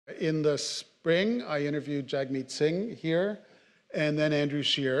in the spring, I interviewed Jagmeet Singh here, and then Andrew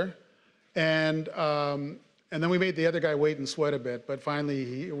Scheer. And then we made the other guy wait and sweat a bit, but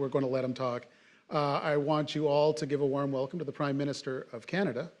finally we're going to let him talk. I want you all to give a warm welcome to the Prime Minister of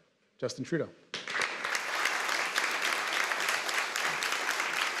Canada, Justin Trudeau.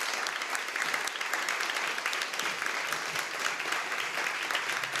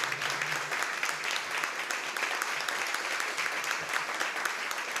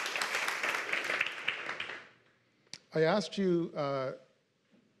 I asked you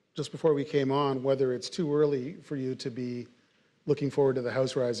just before we came on whether it's too early for you to be looking forward to the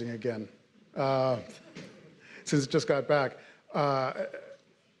House rising again, since it just got back.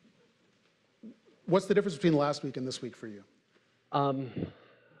 What's the difference between last week and this week for you? A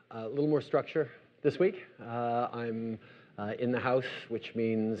little more structure this week. I'm in the house, which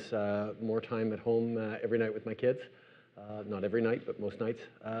means more time at home every night with my kids. Not every night, but most nights.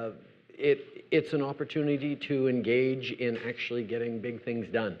 It's an opportunity to engage in actually getting big things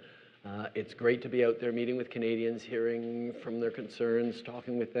done. It's great to be out there meeting with Canadians, hearing from their concerns,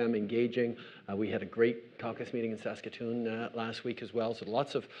 talking with them, engaging. We had a great caucus meeting in Saskatoon last week as well. So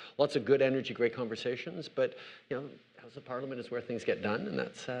lots of good energy, great conversations. But you know, House of Parliament is where things get done, and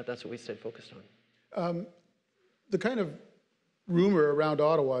that's what we stayed focused on. The kind of rumor around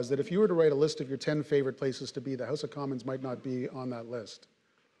Ottawa is that if you were to write a list of your 10 favorite places to be, the House of Commons might not be on that list.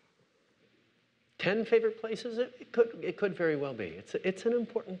 10 favorite places? It could very well be. It's an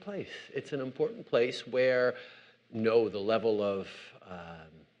important place. It's an important place where, no, the level of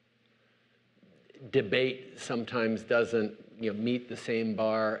debate sometimes doesn't meet the same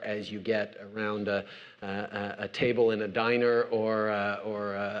bar as you get around a table in a diner or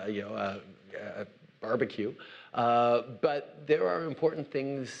a barbecue. But there are important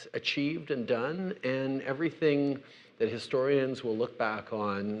things achieved and done, and everything that historians will look back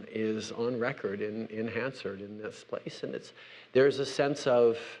on is on record in Hansard in this place. And there's a sense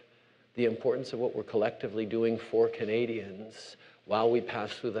of the importance of what we're collectively doing for Canadians while we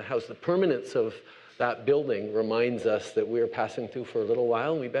pass through the House. The permanence of that building reminds us that we're passing through for a little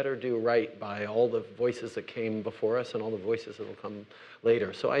while, and we better do right by all the voices that came before us and all the voices that will come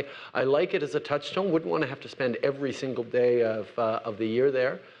later. So I like it as a touchstone. Wouldn't want to have to spend every single day of the year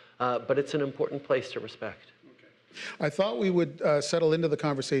there, but it's an important place to respect. I thought we would settle into the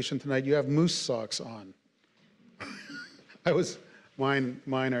conversation tonight. You have moose socks on.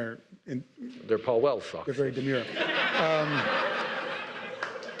 Mine are... They're Paul Wells socks. They're very demure.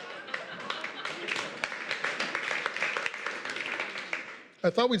 I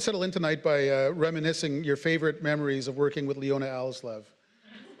thought we'd settle in tonight by reminiscing your favorite memories of working with Leona Alislev,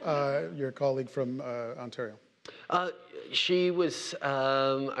 your colleague from Ontario. She was,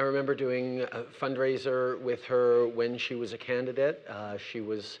 I remember doing a fundraiser with her when she was a candidate. She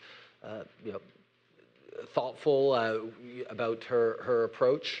was, thoughtful about her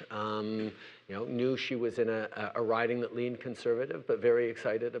approach. Knew she was in a riding that leaned conservative, but very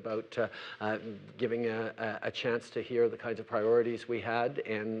excited about giving a chance to hear the kinds of priorities we had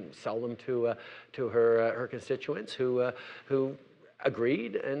and sell them to her constituents who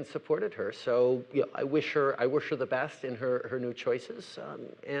agreed and supported her. So I wish her the best in her new choices,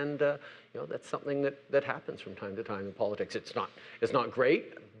 and that's something that happens from time to time in politics. It's not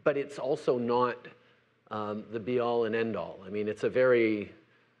great, but it's also not the be-all and end-all. I mean, it's a very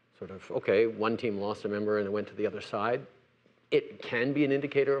sort of, okay, one team lost a member and it went to the other side. It can be an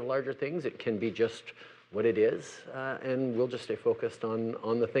indicator of larger things. It can be just what it is, and we'll just stay focused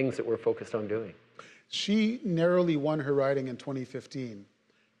on the things that we're focused on doing. She narrowly won her riding in 2015,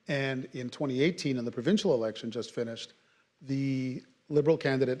 and in 2018, in the provincial election just finished, the Liberal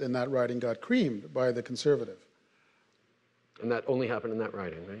candidate in that riding got creamed by the Conservative. And that only happened in that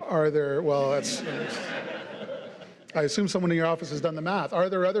riding, right? Are there, well, I assume someone in your office has done the math. Are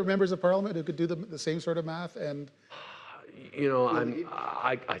there other members of Parliament who could do the same sort of math? And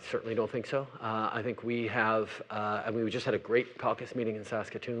I certainly don't think so. I think we have, we just had a great caucus meeting in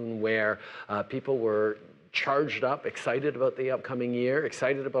Saskatoon where people were charged up, excited about the upcoming year,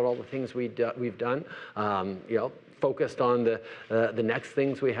 excited about all the things we've done, focused on the next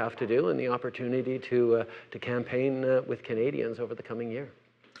things we have to do and the opportunity to campaign with Canadians over the coming year.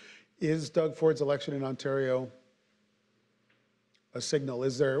 Is Doug Ford's election in Ontario a signal?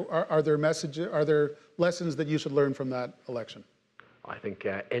 Are there lessons that you should learn from that election? I think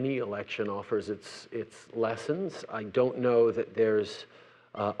any election offers its lessons. I don't know that there's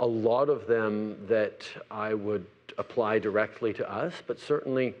a lot of them that I would apply directly to us, but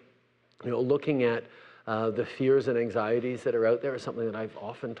certainly, looking at the fears and anxieties that are out there is something that I've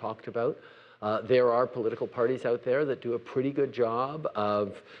often talked about. There are political parties out there that do a pretty good job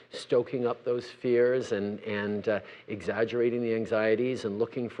of stoking up those fears and exaggerating the anxieties and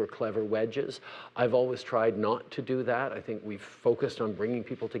looking for clever wedges. I've always tried not to do that. I think we've focused on bringing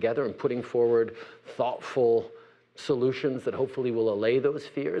people together and putting forward thoughtful solutions that hopefully will allay those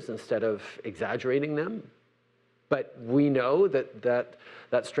fears instead of exaggerating them. But we know that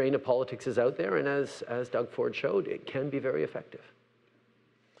strain of politics is out there, and as Doug Ford showed, it can be very effective.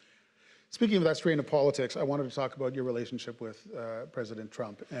 Speaking of that strain of politics, I wanted to talk about your relationship with President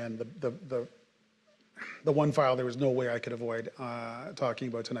Trump and the one file there was no way I could avoid talking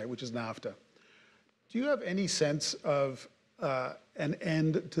about tonight, which is NAFTA. Do you have any sense of an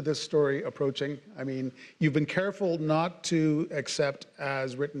end to this story approaching? I mean, you've been careful not to accept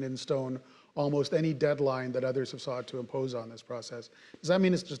as written in stone almost any deadline that others have sought to impose on this process. Does that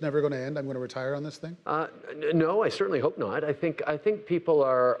mean it's just never going to end? I'm going to retire on this thing? No, I certainly hope not. I think people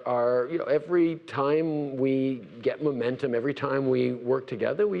are every time we get momentum, every time we work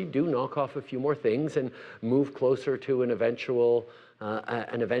together, we do knock off a few more things and move closer to an eventual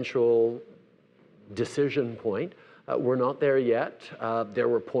decision point. We're not there yet. There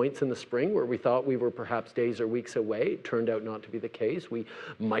were points in the spring where we thought we were perhaps days or weeks away. It turned out not to be the case. We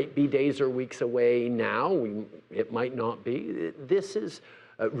might be days or weeks away now. It might not be. This is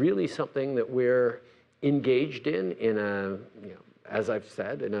really something that we're engaged in a, as I've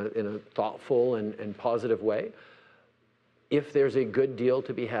said, in a thoughtful and positive way. If there's a good deal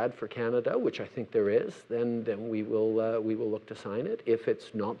to be had for Canada, which I think there is, then we will look to sign it. If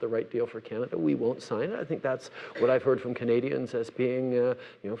it's not the right deal for Canada, we won't sign it. I think that's what I've heard from Canadians as being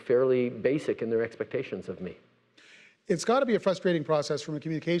fairly basic in their expectations of me. It's got to be a frustrating process from a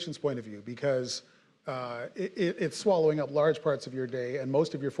communications point of view because it's swallowing up large parts of your day and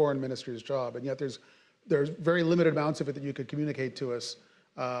most of your foreign minister's job, and yet there's very limited amounts of it that you could communicate to us.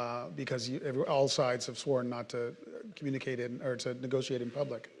 Because all sides have sworn not to communicate or to negotiate in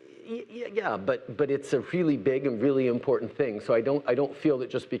public. Yeah, but it's a really big and really important thing. So I don't feel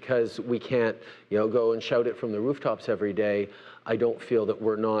that just because we can't go and shout it from the rooftops every day, I don't feel that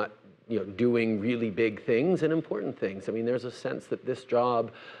we're not doing really big things and important things. I mean, there's a sense that this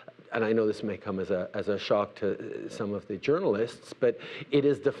job, and I know this may come as a shock to some of the journalists, but it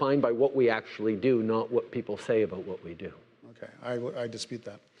is defined by what we actually do, not what people say about what we do. Okay, I dispute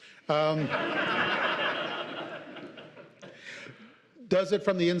that. Does it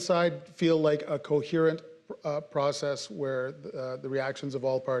from the inside feel like a coherent process where the reactions of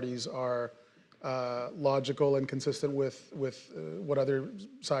all parties are logical and consistent with what other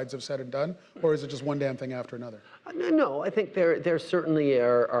sides have said and done? Or is it just one damn thing after another? No, I think there certainly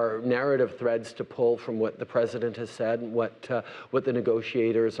are narrative threads to pull from what the president has said and what the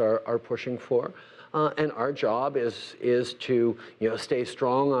negotiators are pushing for. And our job is to stay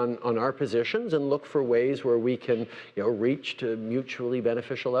strong on our positions and look for ways where we can reach to mutually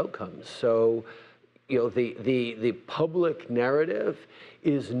beneficial outcomes. So the public narrative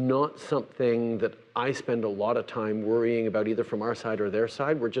is not something that I spend a lot of time worrying about either from our side or their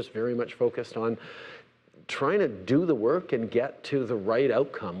side. We're just very much focused on trying to do the work and get to the right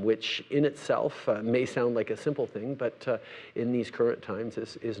outcome, which in itself may sound like a simple thing, but in these current times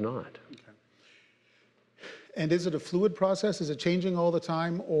is not. Okay. And is it a fluid process? Is it changing all the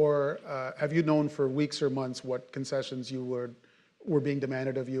time? Or have you known for weeks or months what concessions you were being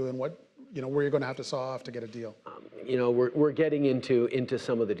demanded of you and what, where you're going to have to saw off to get a deal? We're getting into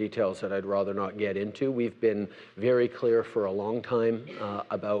some of the details that I'd rather not get into. We've been very clear for a long time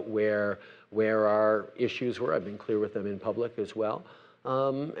about where our issues were. I've been clear with them in public as well.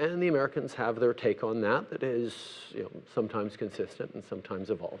 And the Americans have their take on that is sometimes consistent and sometimes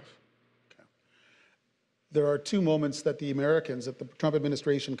evolves. There are two moments that the Americans, that the Trump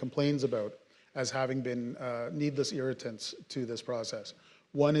administration complains about as having been needless irritants to this process.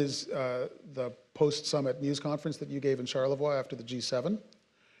 One is the post-summit news conference that you gave in Charlevoix after the G7,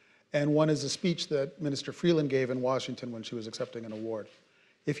 and one is a speech that Minister Freeland gave in Washington when she was accepting an award.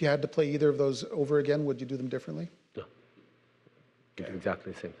 If you had to play either of those over again, would you do them differently? No. Do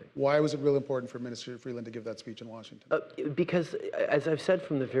exactly the same thing. Why was it real important for Minister Freeland to give that speech in Washington? Because, as I've said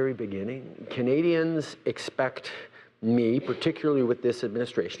from the very beginning, Canadians expect me, particularly with this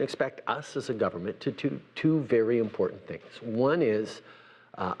administration, expect us as a government to do two very important things. One is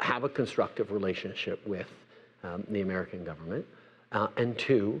have a constructive relationship with the American government, and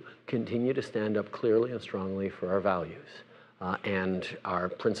two, continue to stand up clearly and strongly for our values. And our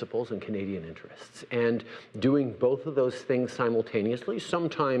principles and Canadian interests. And doing both of those things simultaneously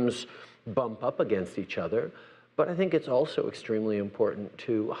sometimes bump up against each other, but I think it's also extremely important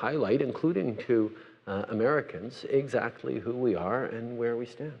to highlight, including to Americans, exactly who we are and where we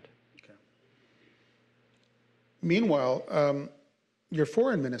stand. Okay. Meanwhile, your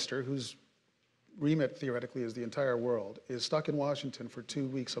foreign minister, whose remit theoretically is the entire world, is stuck in Washington for 2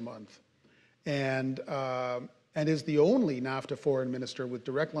 weeks a month, and is the only NAFTA foreign minister with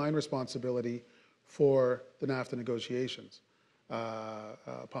direct line responsibility for the NAFTA negotiations.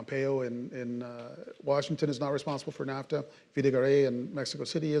 Pompeo in Washington is not responsible for NAFTA. Videgaray in Mexico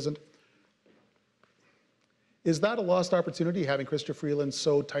City isn't. Is that a lost opportunity, having Chrystia Freeland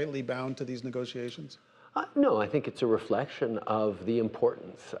so tightly bound to these negotiations? No, I think it's a reflection of the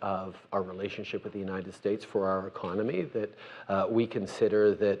importance of our relationship with the United States for our economy, that we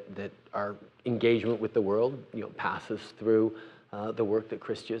consider that our engagement with the world, passes through the work that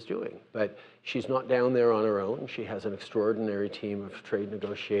Chrystia is doing. But she's not down there on her own. She has an extraordinary team of trade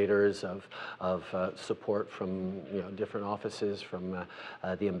negotiators, of support from different offices, from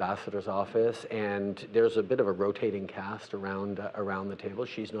the ambassador's office, and there's a bit of a rotating cast around the table.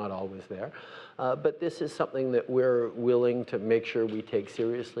 She's not always there. But this is something that we're willing to make sure we take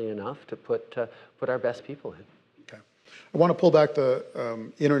seriously enough to put our best people in. Okay. I want to pull back the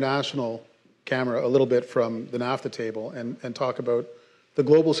international camera a little bit from the NAFTA table and talk about the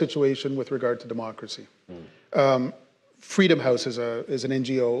global situation with regard to democracy. Freedom House is an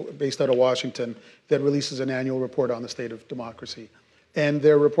NGO based out of Washington that releases an annual report on the state of democracy. And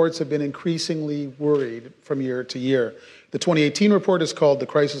their reports have been increasingly worried from year to year. The 2018 report is called The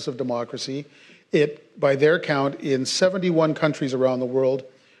Crisis of Democracy. It, by their count, in 71 countries around the world,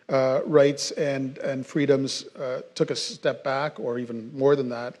 rights and freedoms took a step back, or even more than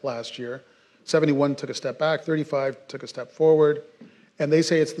that, last year. 71 took a step back, 35 took a step forward. And they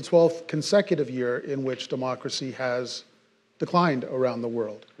say it's the 12th consecutive year in which democracy has declined around the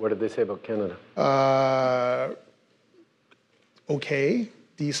world. What did they say about Canada? Okay,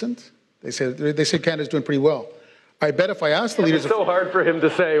 decent. They say Canada's doing pretty well. I bet if I asked the leaders... It's so hard for him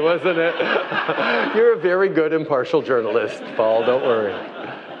to say, wasn't it? You're a very good impartial journalist, Paul, don't worry.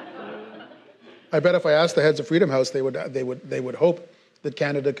 I bet if I asked the heads of Freedom House, they would hope that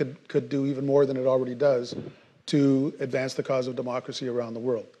Canada could do even more than it already does to advance the cause of democracy around the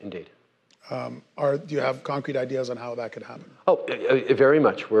world. Indeed. Do you have concrete ideas on how that could happen? Oh, very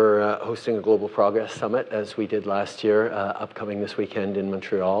much. We're hosting a Global Progress Summit, as we did last year, upcoming this weekend in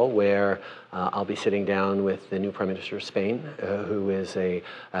Montreal, where I'll be sitting down with the new Prime Minister of Spain, who is a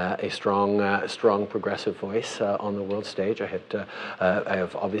strong progressive voice on the world stage. I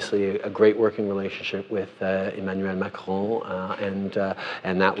have obviously a great working relationship with Emmanuel Macron, and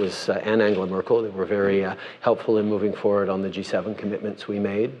that was and Angela Merkel. They were very helpful in moving forward on the G7 commitments we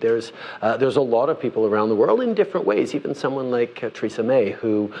made. There's a lot of people around the world in different ways, even someone like Theresa May,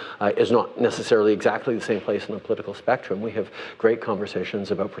 who is not necessarily exactly the same place in the political spectrum. We have great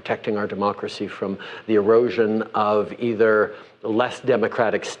conversations about protecting our democracy from the erosion of either less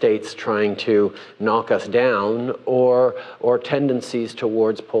democratic states trying to knock us down or tendencies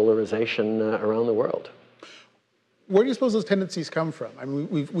towards polarization around the world. Where do you suppose those tendencies come from? I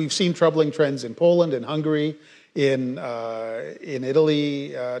mean, we've seen troubling trends in Poland, in Hungary, in Italy,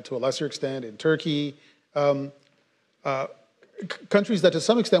 to a lesser extent, in Turkey. Countries that to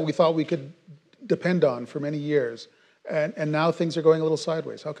some extent we thought we could depend on for many years, and now things are going a little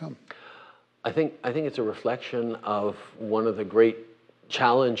sideways. How come? I think it's a reflection of one of the great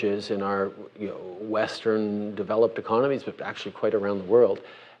challenges in our Western developed economies, but actually quite around the world,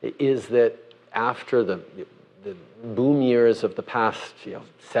 is that after the boom years of the past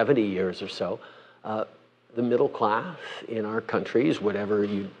 70 years or so, the middle class in our countries, however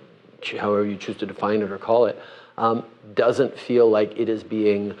you choose to define it or call it, doesn't feel like it is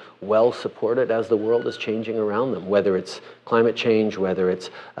being well supported as the world is changing around them, whether it's climate change, whether it's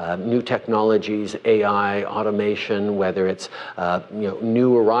new technologies, AI, automation, whether it's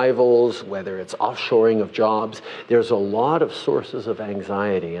new arrivals, whether it's offshoring of jobs. There's a lot of sources of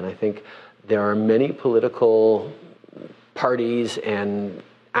anxiety, and I think there are many political parties and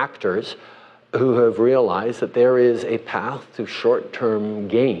actors who have realized that there is a path to short-term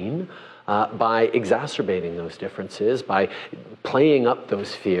gain by exacerbating those differences, by playing up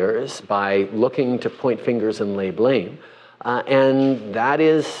those fears, by looking to point fingers and lay blame. And that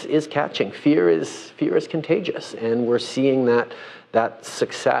is catching. Fear is contagious, and we're seeing that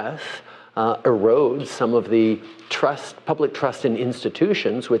success erodes some of the public trust in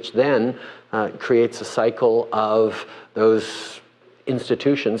institutions, which then creates a cycle of those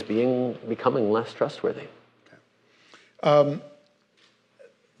institutions becoming less trustworthy. Okay.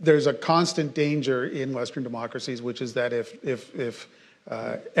 There's a constant danger in Western democracies, which is that if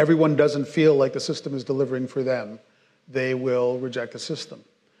everyone doesn't feel like the system is delivering for them, they will reject the system.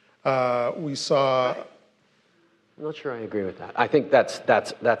 We saw... I'm not sure I agree with that. I think that's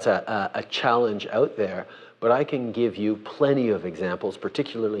a challenge out there, but I can give you plenty of examples,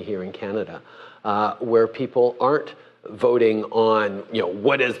 particularly here in Canada, where people aren't voting on,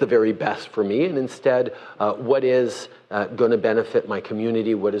 what is the very best for me, and instead, what is going to benefit my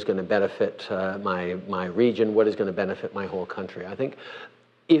community, what is going to benefit my region, what is going to benefit my whole country. I think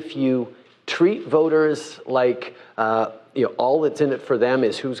if you treat voters like all that's in it for them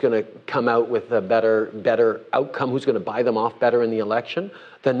is who's going to come out with a better outcome, who's going to buy them off better in the election,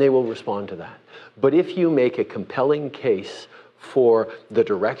 then they will respond to that. But if you make a compelling case for the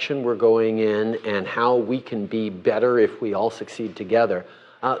direction we're going in and how we can be better if we all succeed together,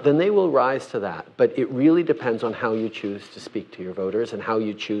 then they will rise to that. But it really depends on how you choose to speak to your voters and how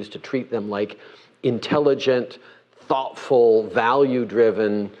you choose to treat them like intelligent, thoughtful,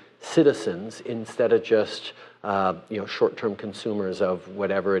 value-driven citizens instead of just short-term consumers of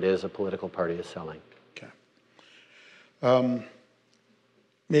whatever it is a political party is selling. Okay.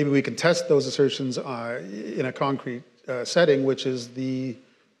 Maybe we can test those assertions in a concrete setting, which is the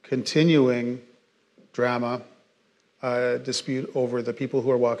continuing drama, dispute over the people who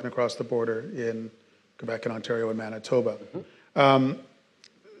are walking across the border in Quebec and Ontario and Manitoba. Mm-hmm.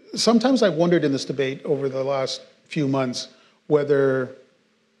 Sometimes I've wondered in this debate over the last few months whether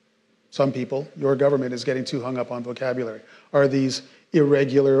some people, your government, is getting too hung up on vocabulary. Are these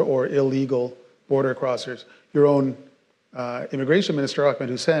irregular or illegal border crossers? Your own Immigration Minister, Ahmed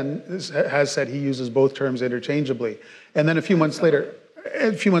Hussein, has said he uses both terms interchangeably. And then a few months later,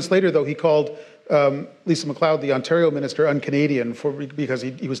 though, he called Lisa MacLeod, the Ontario Minister, un-Canadian because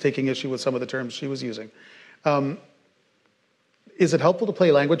he was taking issue with some of the terms she was using. Is it helpful to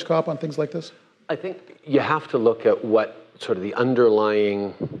play language cop on things like this? I think you have to look at what sort of the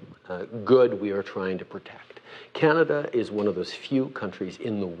underlying good we are trying to protect. Canada is one of those few countries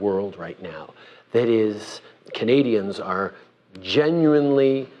in the world right now that is, Canadians are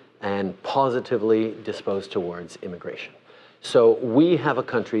genuinely and positively disposed towards immigration. So we have a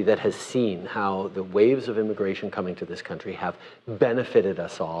country that has seen how the waves of immigration coming to this country have benefited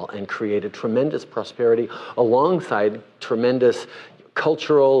us all and created tremendous prosperity alongside tremendous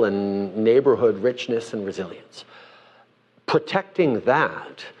cultural and neighborhood richness and resilience. Protecting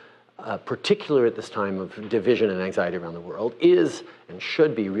that, particularly at this time of division and anxiety around the world, is and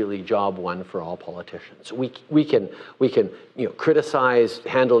should be really job one for all politicians. We can criticize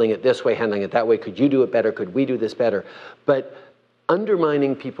handling it this way, handling it that way. Could you do it better? Could we do this better? But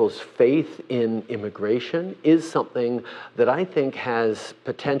undermining people's faith in immigration is something that I think has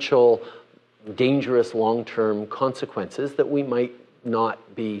potential dangerous long-term consequences that we might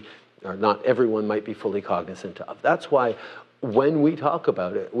not be, or not everyone might be fully cognizant of. That's why when we talk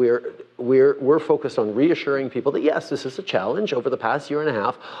about it, we're focused on reassuring people that yes, this is a challenge. Over the past year and a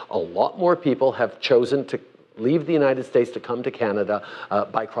half, a lot more people have chosen to leave the United States to come to Canada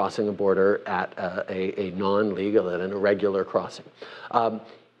by crossing a border at a non-legal and an irregular crossing.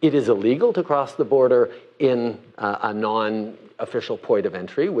 It is illegal to cross the border in a non-official point of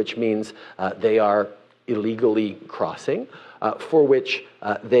entry, which means they are illegally crossing, for which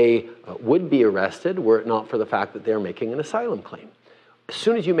they would be arrested were it not for the fact that they're making an asylum claim. As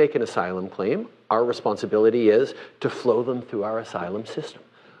soon as you make an asylum claim, our responsibility is to flow them through our asylum system.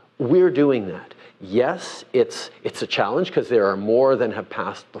 We're doing that. Yes, it's a challenge because there are more than have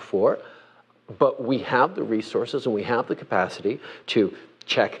passed before, but we have the resources and we have the capacity to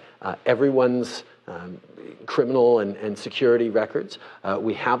check everyone's criminal and security records.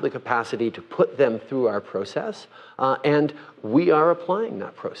 We have the capacity to put them through our process, and we are applying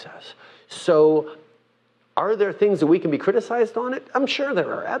that process. So are there things that we can be criticized on it? I'm sure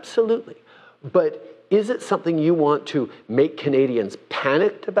there are, absolutely. But is it something you want to make Canadians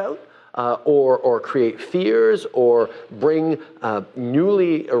panicked about? Or create fears, or bring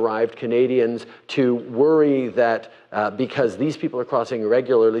newly arrived Canadians to worry that because these people are crossing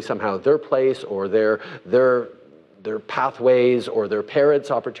irregularly, somehow their place or their pathways or their parents'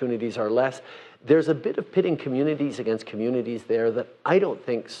 opportunities are less. There's a bit of pitting communities against communities there that I don't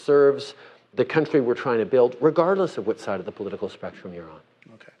think serves the country we're trying to build, regardless of which side of the political spectrum you're on.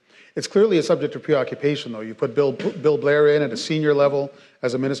 Okay. It's clearly a subject of preoccupation, though. You put Bill Blair in at a senior level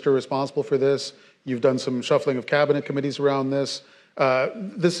as a minister responsible for this. You've done some shuffling of cabinet committees around this.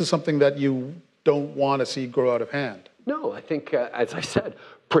 This is something that you don't want to see grow out of hand. No, I think, as I said,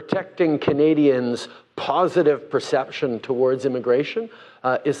 protecting Canadians' positive perception towards immigration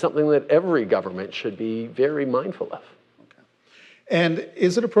is something that every government should be very mindful of. Okay. And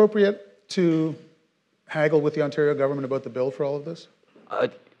is it appropriate to haggle with the Ontario government about the bill for all of this?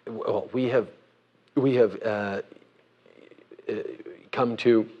 Well, we have come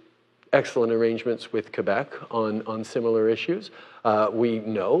to excellent arrangements with Quebec on similar issues. We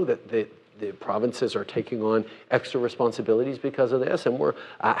know that the provinces are taking on extra responsibilities because of this, and we're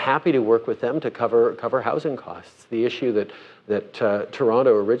happy to work with them to cover housing costs. The issue that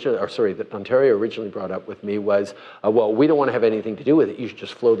Ontario originally brought up with me was, well, we don't want to have anything to do with it. You should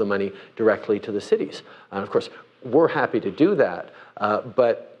just flow the money directly to the cities. And of course, we're happy to do that,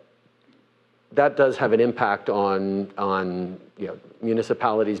 but that does have an impact on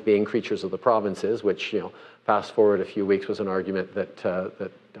municipalities being creatures of the provinces, which fast forward a few weeks was an argument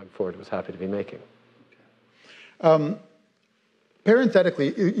that Doug Ford was happy to be making.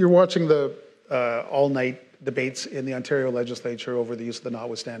 Parenthetically, you're watching the all-night debates in the Ontario legislature over the use of the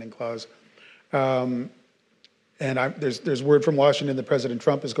notwithstanding clause. And there's word from Washington that President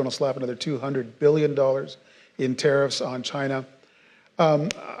Trump is going to slap another $200 billion in tariffs on China.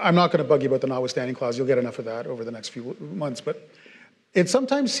 I'm not going to bug you about the notwithstanding clause. You'll get enough of that over the next few months. But it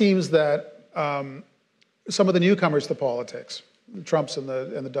sometimes seems that some of the newcomers to politics, the Trumps and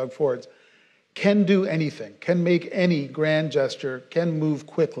the Doug Fords, can do anything, can make any grand gesture, can move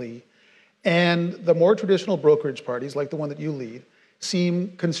quickly. And the more traditional brokerage parties, like the one that you lead,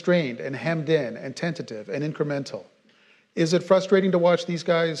 seem constrained and hemmed in and tentative and incremental. Is it frustrating to watch these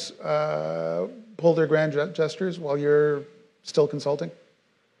guys pull their grand gestures while you're still consulting?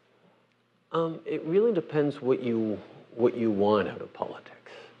 It really depends what you want out of politics.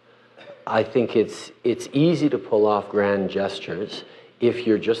 I think it's easy to pull off grand gestures if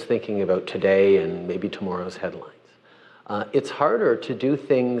you're just thinking about today and maybe tomorrow's headlines. It's harder to do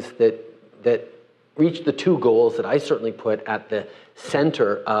things that reach the two goals that I certainly put at the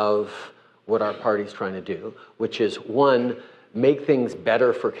center of what our party's trying to do, which is, one, make things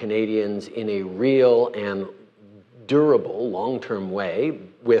better for Canadians in a real and durable, long-term way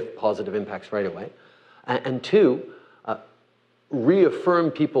with positive impacts right away. And two,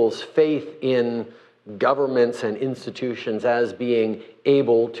 reaffirm people's faith in governments and institutions as being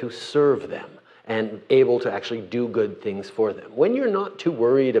able to serve them and able to actually do good things for them. When you're not too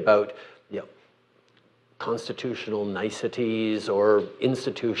worried about constitutional niceties or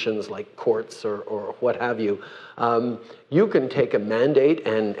institutions like courts or what have you, you can take a mandate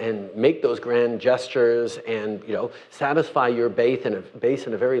and make those grand gestures and satisfy your base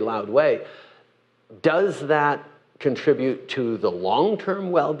in a very loud way. Does that contribute to the long-term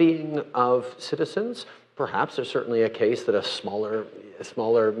well-being of citizens? Perhaps there's certainly a case that a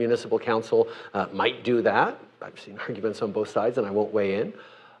smaller municipal council might do that. I've seen arguments on both sides, and I won't weigh in.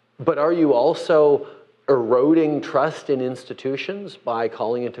 But are you also eroding trust in institutions by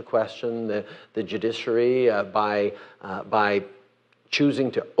calling into question the judiciary, by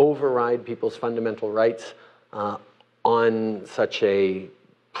choosing to override people's fundamental rights on such a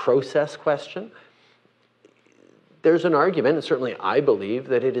process question? There's an argument, and certainly I believe,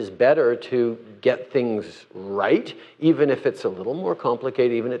 that it is better to get things right, even if it's a little more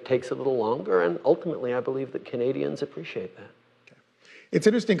complicated, even if it takes a little longer, and ultimately I believe that Canadians appreciate that. It's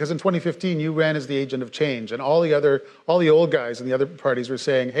interesting because in 2015 you ran as the agent of change, and all the old guys in the other parties were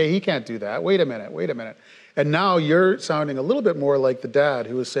saying, hey, he can't do that, wait a minute. And now you're sounding a little bit more like the dad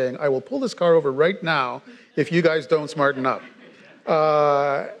who was saying, I will pull this car over right now if you guys don't smarten up.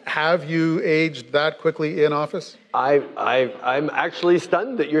 Have you aged that quickly in office? I'm actually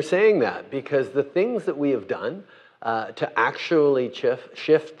stunned that you're saying that, because the things that we have done to actually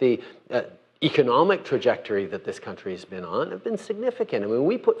shift the economic trajectory that this country has been on have been significant. I mean,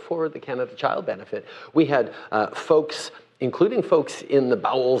 we put forward the Canada Child Benefit. We had folks, including folks in the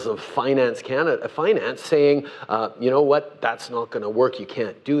bowels of finance saying, you know what, that's not going to work. You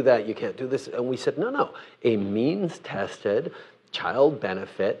can't do that. You can't do this. And we said, no, a means-tested child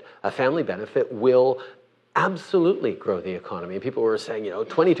benefit, a family benefit, will absolutely grow the economy. And people were saying,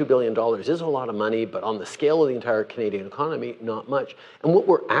 $22 billion is a lot of money, but on the scale of the entire Canadian economy, not much. And what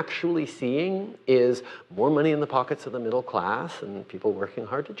we're actually seeing is more money in the pockets of the middle class, and people working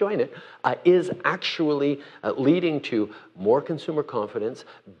hard to join it, is actually leading to more consumer confidence,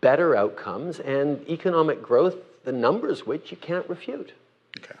 better outcomes, and economic growth, the numbers which you can't refute.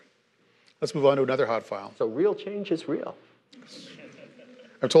 Okay. Let's move on to another hot file. So real change is real.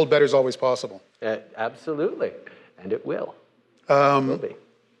 I'm told better is always possible. Absolutely, and it will. It will be.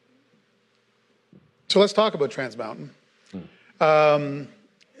 So let's talk about Trans Mountain.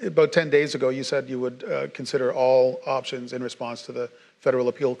 About 10 days ago, you said you would consider all options in response to the Federal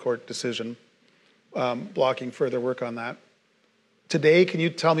Appeal Court decision, blocking further work on that. Today, can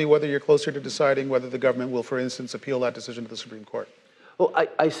you tell me whether you're closer to deciding whether the government will, for instance, appeal that decision to the Supreme Court? Well,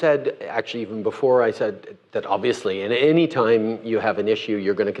 I said, actually, even before, I said that obviously, and any time you have an issue,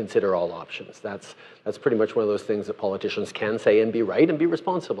 you're going to consider all options. That's pretty much one of those things that politicians can say and be right and be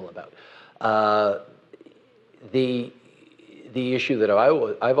responsible about. The the issue that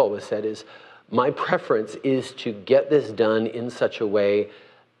I've always said is my preference is to get this done in such a way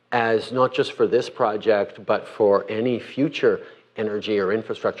as not just for this project, but for any future energy or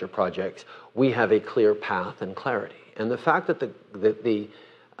infrastructure projects, we have a clear path and clarity. And the fact that the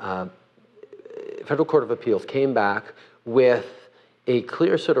Federal Court of Appeals came back with a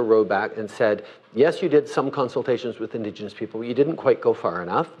clear sort of roadmap and said, yes, you did some consultations with Indigenous people, but you didn't quite go far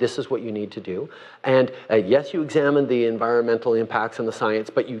enough. This is what you need to do. And yes, you examined the environmental impacts and the science,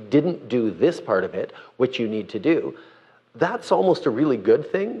 but you didn't do this part of it, which you need to do. That's almost a really good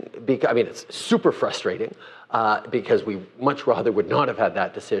thing. Because, I mean, it's super frustrating because we much rather would not have had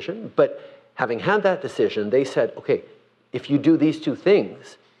that decision. But having had that decision, they said, okay, if you do these two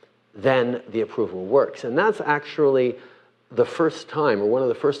things, then the approval works. And that's actually the first time, or one of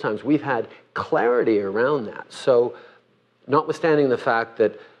the first times, we've had clarity around that. So notwithstanding the fact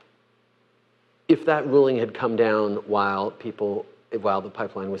that if that ruling had come down while the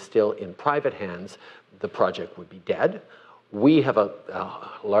pipeline was still in private hands, the project would be dead. We have a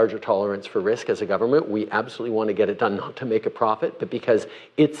larger tolerance for risk as a government. We absolutely want to get it done, not to make a profit, but because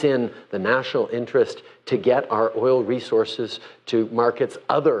it's in the national interest to get our oil resources to markets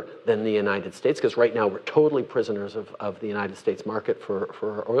other than the United States, because right now we're totally prisoners of the United States market for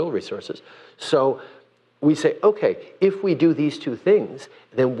our oil resources. So we say, okay, if we do these two things,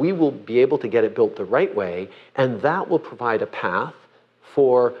 then we will be able to get it built the right way, and that will provide a path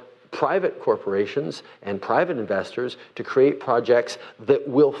for private corporations and private investors to create projects that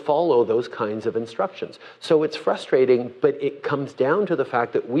will follow those kinds of instructions. So it's frustrating, but it comes down to the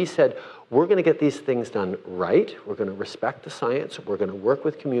fact that we said, we're going to get these things done right. We're going to respect the science. We're going to work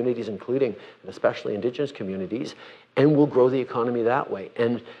with communities, including and especially Indigenous communities, and we'll grow the economy that way.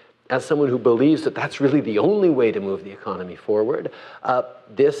 And as someone who believes that that's really the only way to move the economy forward,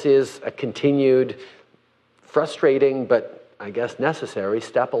 this is a continued frustrating, but I guess necessary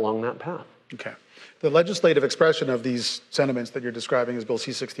step along that path. Okay. The legislative expression of these sentiments that you're describing is Bill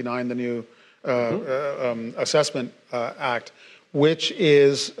C-69, the new Assessment Act, which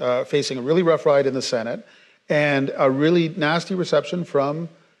is facing a really rough ride in the Senate and a really nasty reception from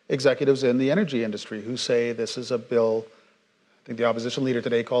executives in the energy industry who say this is a bill, I think the opposition leader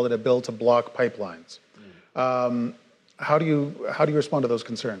today called it a bill to block pipelines. How do you respond to those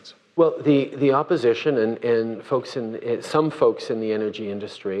concerns? Well, the opposition and some folks in the energy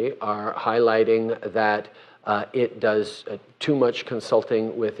industry are highlighting that it does too much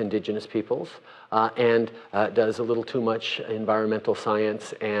consulting with Indigenous peoples and does a little too much environmental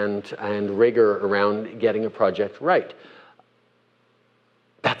science and rigor around getting a project right.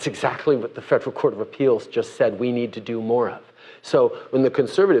 That's exactly what the Federal Court of Appeals just said we need to do more of. So when the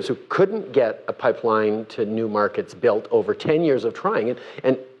Conservatives, who couldn't get a pipeline to new markets built over 10 years of trying,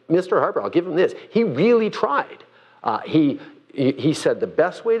 and Mr. Harper, I'll give him this, he really tried. He said the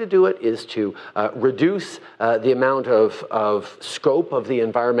best way to do it is to reduce the amount of scope of the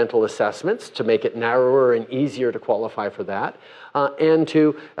environmental assessments to make it narrower and easier to qualify for that, and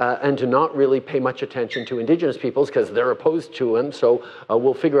to not really pay much attention to Indigenous peoples because they're opposed to them. So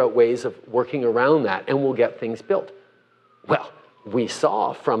we'll figure out ways of working around that, and we'll get things built. Well, we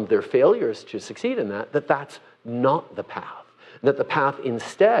saw from their failures to succeed in that that's not the path. That the path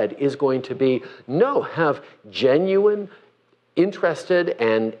instead is going to be, no, have genuine, interested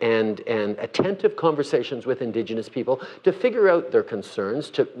and attentive conversations with Indigenous people to figure out their concerns,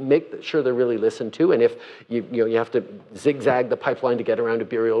 to make sure they're really listened to, and if you have to zigzag the pipeline to get around to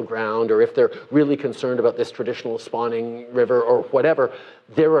burial ground, or if they're really concerned about this traditional spawning river or whatever,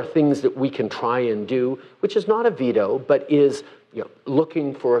 there are things that we can try and do, which is not a veto, but is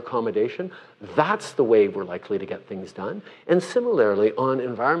looking for accommodation. That's the way we're likely to get things done. And similarly, on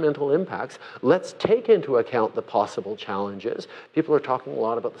environmental impacts, let's take into account the possible challenges. People are talking a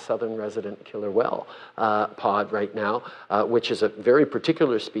lot about the southern resident killer whale pod right now, which is a very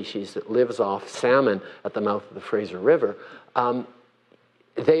particular species that lives off salmon at the mouth of the Fraser River.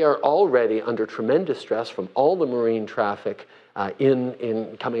 They are already under tremendous stress from all the marine traffic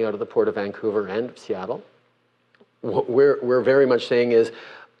in coming out of the Port of Vancouver and Seattle. What we're very much saying is,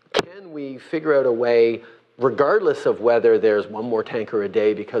 can we figure out a way, regardless of whether there's one more tanker a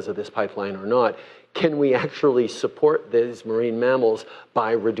day because of this pipeline or not, can we actually support these marine mammals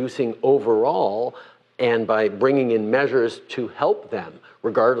by reducing overall and by bringing in measures to help them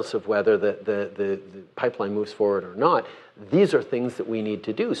regardless of whether the pipeline moves forward or not. These are things that we need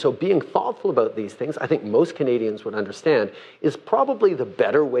to do. So being thoughtful about these things, I think most Canadians would understand, is probably the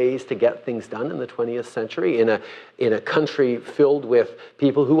better ways to get things done in the 20th century in a country filled with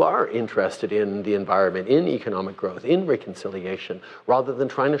people who are interested in the environment, in economic growth, in reconciliation, rather than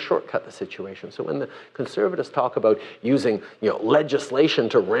trying to shortcut the situation. So when the Conservatives talk about using legislation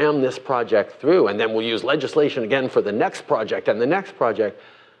to ram this project through, and then we'll use legislation again for the next project and the next project,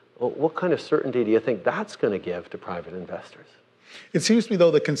 well, what kind of certainty do you think that's going to give to private investors? It seems to me, though,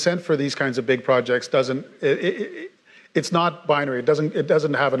 the consent for these kinds of big projects doesn't, it's not binary. It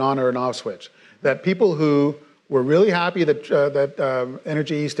doesn't have an on or an off switch. That people who were really happy that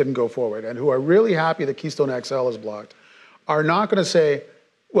Energy East didn't go forward and who are really happy that Keystone XL is blocked are not going to say,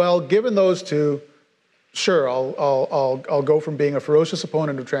 well, given those two, sure, I'll go from being a ferocious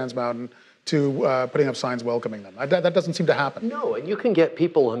opponent of Trans Mountain to putting up signs welcoming them. That doesn't seem to happen. No, and you can get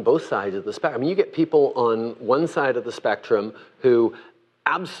people on both sides of the spectrum. I mean, you get people on one side of the spectrum who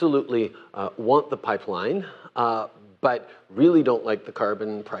absolutely want the pipeline, but really don't like the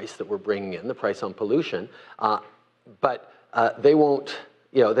carbon price that we're bringing in, the price on pollution. But they won't,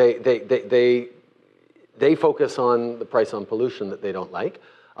 they focus on the price on pollution that they don't like.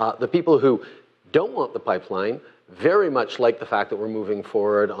 The people who don't want the pipeline very much like the fact that we're moving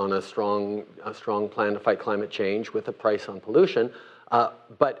forward on a strong plan to fight climate change with a price on pollution,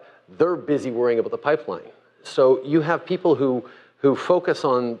 but they're busy worrying about the pipeline. So you have people who focus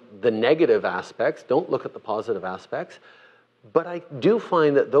on the negative aspects, don't look at the positive aspects, but I do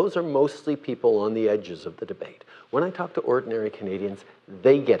find that those are mostly people on the edges of the debate. When I talk to ordinary Canadians,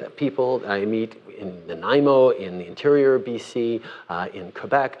 they get it. People I meet in Nanaimo, in the interior of BC, in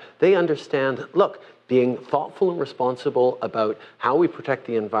Quebec, they understand, look, being thoughtful and responsible about how we protect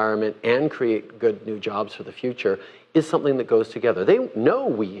the environment and create good new jobs for the future is something that goes together. They know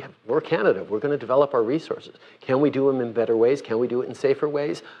we're Canada, we're going to develop our resources. Can we do them in better ways? Can we do it in safer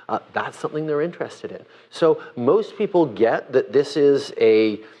ways? That's something they're interested in. So most people get that this is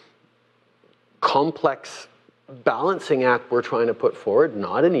a complex balancing act we're trying to put forward,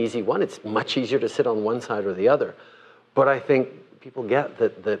 not an easy one. It's much easier to sit on one side or the other. But I think people get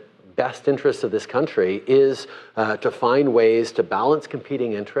that the best interest of this country is to find ways to balance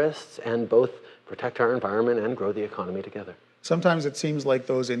competing interests and both protect our environment and grow the economy together. Sometimes it seems like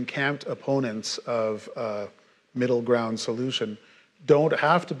those encamped opponents of middle ground solution don't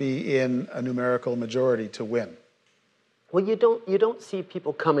have to be in a numerical majority to win. Well, you don't see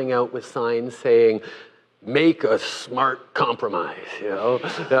people coming out with signs saying, make a smart compromise,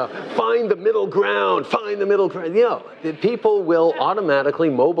 find the middle ground, find the middle ground. The people will automatically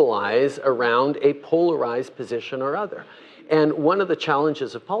mobilize around a polarized position or other. And one of the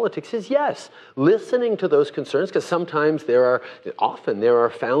challenges of politics is, yes, listening to those concerns, because sometimes often there are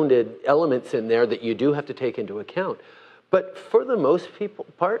founded elements in there that you do have to take into account. But for the most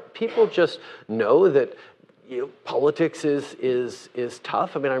part, people just know that politics is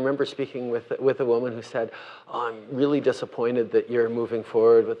tough. I mean, I remember speaking with a woman who said, oh, "I'm really disappointed that you're moving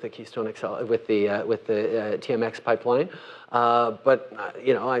forward with the Keystone XL, with the TMX pipeline, but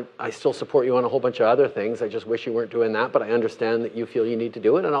I still support you on a whole bunch of other things. I just wish you weren't doing that, but I understand that you feel you need to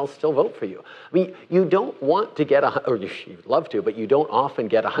do it, and I'll still vote for you." I mean, you don't want to get or you'd love to, but you don't often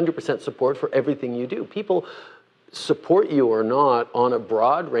get 100% support for everything you do. People support you or not on a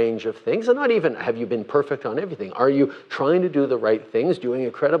broad range of things, and not even have you been perfect on everything. Are you trying to do the right things, doing a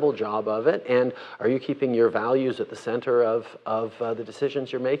credible job of it, and are you keeping your values at the center of the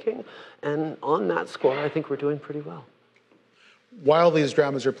decisions you're making? And on that score, I think we're doing pretty well. While these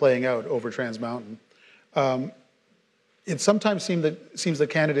dramas are playing out over Trans Mountain, it sometimes seems that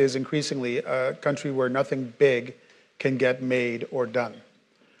Canada is increasingly a country where nothing big can get made or done.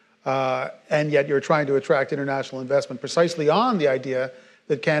 And yet you're trying to attract international investment precisely on the idea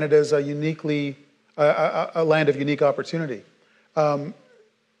that Canada is a land of unique opportunity.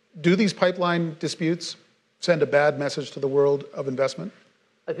 Do these pipeline disputes send a bad message to the world of investment?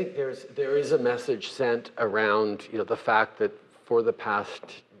 I think there is a message sent around the fact that for the past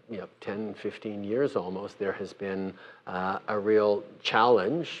 10, 15 years almost, there has been a real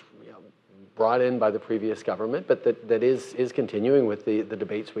challenge brought in by the previous government, but that is continuing with the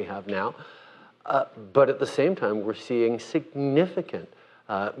debates we have now. But at the same time, we're seeing significant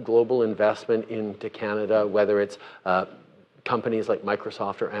global investment into Canada, whether it's companies like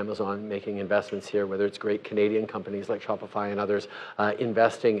Microsoft or Amazon making investments here, whether it's great Canadian companies like Shopify and others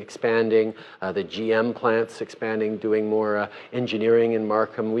investing, expanding, the GM plants expanding, doing more engineering in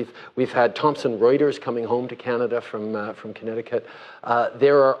Markham. We've had Thomson Reuters coming home to Canada from Connecticut.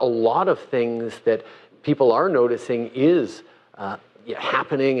 There are a lot of things that people are noticing is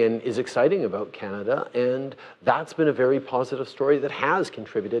happening and is exciting about Canada, and that's been a very positive story that has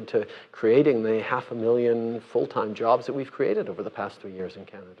contributed to creating the 500,000 full-time jobs that we've created over the past 3 years in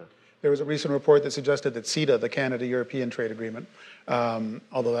Canada. There was a recent report that suggested that CETA, the Canada-European Trade Agreement,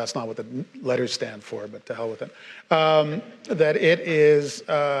 although that's not what the letters stand for, but to hell with it, that it is,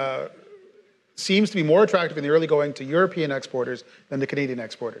 seems to be more attractive in the early going to European exporters than to Canadian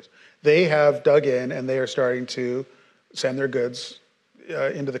exporters. They have dug in and they are starting to send their goods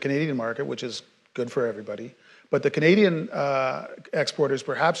into the Canadian market, which is good for everybody. But the Canadian exporters,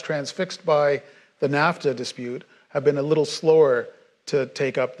 perhaps transfixed by the NAFTA dispute, have been a little slower to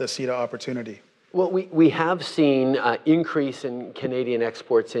take up the CETA opportunity. Well, we have seen increase in Canadian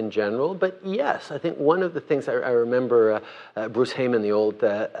exports in general, but yes, I think one of the things I remember Bruce Heyman, the old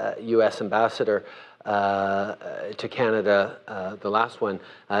U.S. ambassador to Canada, the last one,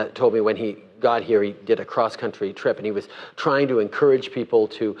 told me when he got here, he did a cross-country trip, and he was trying to encourage people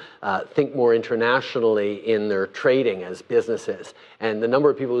to think more internationally in their trading as businesses. And the number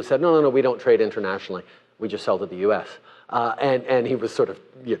of people who said, no, we don't trade internationally, we just sell to the U.S. And he was sort of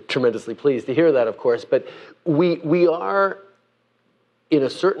tremendously pleased to hear that, of course. But we are, in a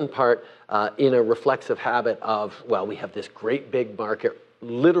certain part, in a reflexive habit of, well, we have this great big market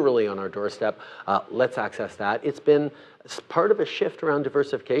literally on our doorstep. Let's access that. It's been part of a shift around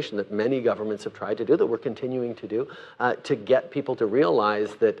diversification that many governments have tried to do, that we're continuing to do, to get people to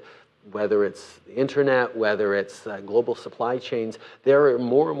realize that whether it's the internet, whether it's global supply chains, there are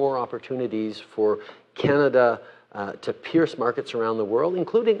more and more opportunities for Canada to pierce markets around the world,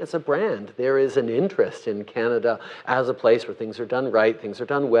 including as a brand. There is an interest in Canada as a place where things are done right, things are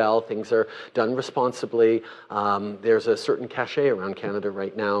done well, things are done responsibly. There's a certain cachet around Canada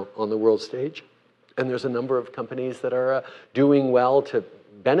right now on the world stage. And there's a number of companies that are doing well to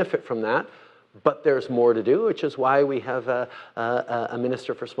benefit from that. But there's more to do, which is why we have a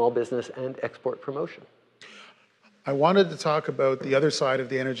Minister for Small Business and Export Promotion. I wanted to talk about the other side of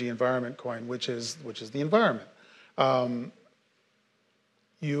the energy environment coin, which is the environment.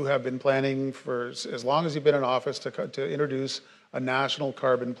 You have been planning for as long as you've been in office to introduce a national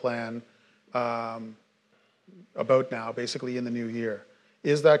carbon plan about now, basically in the new year.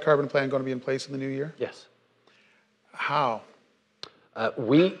 Is that carbon plan going to be in place in the new year? Yes. How?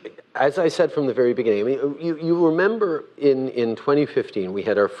 As I said from the very beginning, I mean, you remember in 2015, we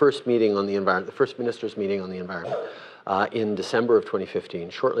had our first meeting on the environment, the first ministers' meeting on the environment in December of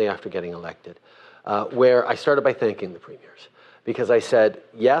 2015, shortly after getting elected, where I started by thanking the premiers. Because I said,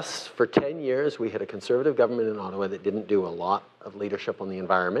 yes, for 10 years, we had a Conservative government in Ottawa that didn't do a lot of leadership on the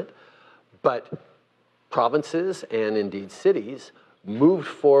environment, but provinces and indeed cities moved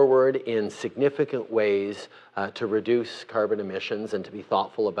forward in significant ways to reduce carbon emissions and to be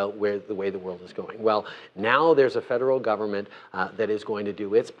thoughtful about the way the world is going. Well, now there's a federal government that is going to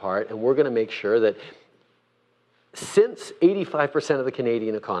do its part, and we're going to make sure that since 85% of the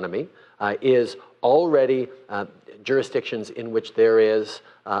Canadian economy is already jurisdictions in which there is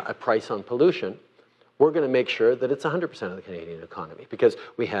a price on pollution, we're going to make sure that it's 100% of the Canadian economy, because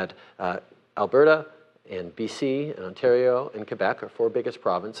we had Alberta and BC and Ontario and Quebec, our four biggest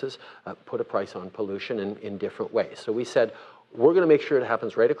provinces, put a price on pollution in different ways. So we said, we're going to make sure it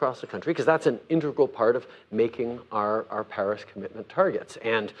happens right across the country, because that's an integral part of making our Paris commitment targets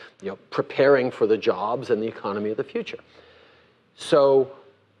and preparing for the jobs and the economy of the future. So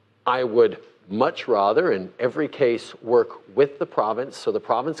I would much rather, in every case, work with the province so the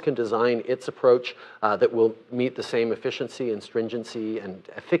province can design its approach that will meet the same efficiency and stringency and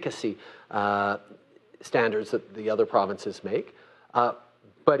efficacy standards that the other provinces make.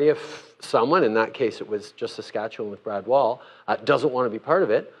 But if someone, in that case it was just Saskatchewan with Brad Wall, doesn't want to be part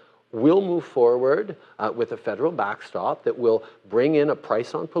of it, we'll move forward with a federal backstop that will bring in a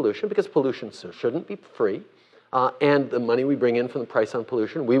price on pollution, because pollution shouldn't be free. And the money we bring in from the price on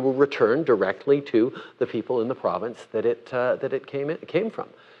pollution, we will return directly to the people in the province that it came from.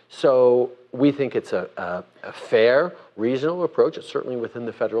 So we think it's a fair, reasonable approach. It's certainly within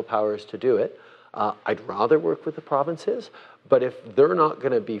the federal powers to do it. I'd rather work with the provinces, but if they're not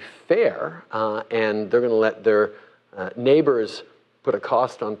going to be fair and they're going to let their neighbors put a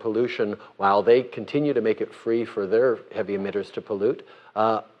cost on pollution while they continue to make it free for their heavy emitters to pollute,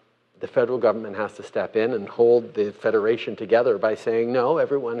 the federal government has to step in and hold the federation together by saying, no,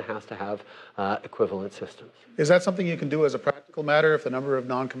 everyone has to have equivalent systems. Is that something you can do as a practical matter if the number of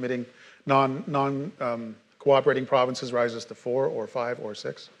non-committing, cooperating provinces rises to 4 or 5 or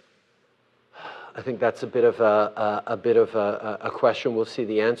 6? I think that's a bit of a question we'll see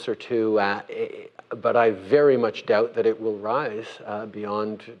the answer to, but I very much doubt that it will rise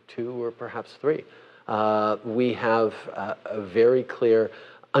beyond 2 or perhaps 3. We have a very clear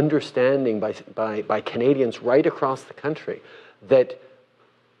understanding by Canadians right across the country that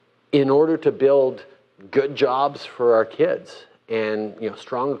in order to build good jobs for our kids and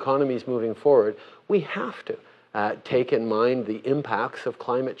strong economies moving forward, we have to take in mind the impacts of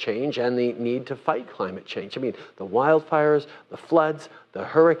climate change and the need to fight climate change. I mean, the wildfires, the floods, the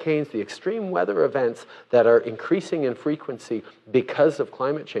hurricanes, the extreme weather events that are increasing in frequency because of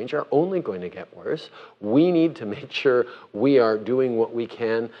climate change are only going to get worse. We need to make sure we are doing what we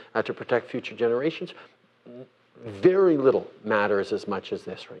can to protect future generations. Very little matters as much as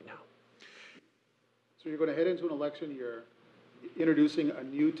this right now. So you're going to head into an election year introducing a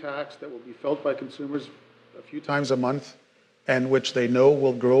new tax that will be felt by consumers a few times a month and which they know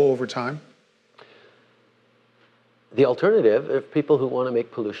will grow over time? The alternative is people who want to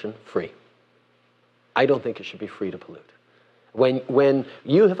make pollution free. I don't think it should be free to pollute. When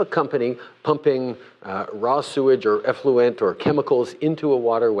you have a company pumping raw sewage or effluent or chemicals into a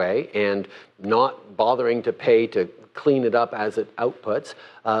waterway and not bothering to pay to clean it up as it outputs,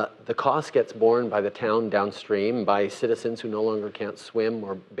 the cost gets borne by the town downstream, by citizens who no longer can't swim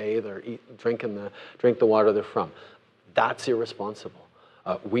or bathe or drink the water they're from. That's irresponsible.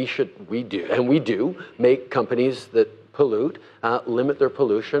 We do make companies that pollute limit their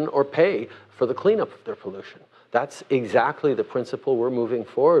pollution or pay for the cleanup of their pollution. That's exactly the principle we're moving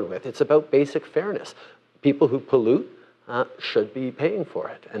forward with. It's about basic fairness. People who pollute should be paying for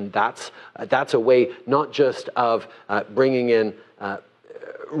it. And that's a way not just of bringing in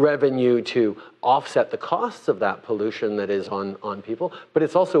revenue to offset the costs of that pollution that is on people, but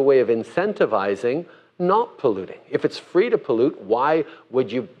it's also a way of incentivizing not polluting. If it's free to pollute, why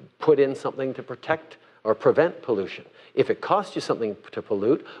would you put in something to protect or prevent pollution? If it costs you something to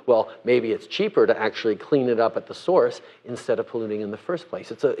pollute, well, maybe it's cheaper to actually clean it up at the source instead of polluting in the first place.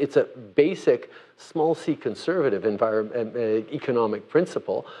 It's a basic small c conservative economic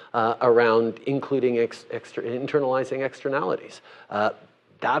principle around including internalizing externalities.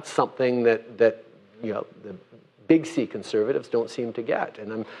 That's something that the big C conservatives don't seem to get.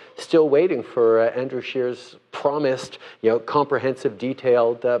 And I'm still waiting for Andrew Scheer's promised, comprehensive,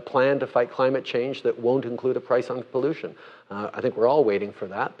 detailed plan to fight climate change that won't include a price on pollution. I think we're all waiting for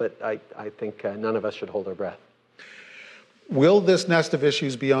that, but I think none of us should hold our breath. Will this nest of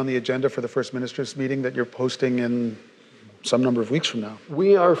issues be on the agenda for the First Minister's meeting that you're posting in some number of weeks from now?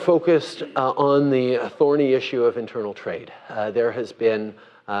 We are focused on the thorny issue of internal trade. There has been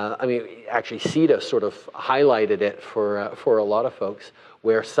actually, CETA sort of highlighted it for a lot of folks,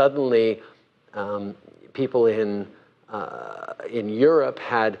 where suddenly people in Europe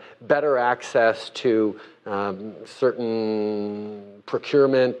had better access to certain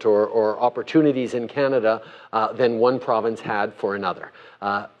procurement or opportunities in Canada than one province had for another.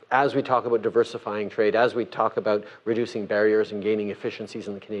 As we talk about diversifying trade, as we talk about reducing barriers and gaining efficiencies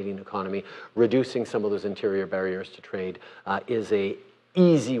in the Canadian economy, reducing some of those interior barriers to trade is a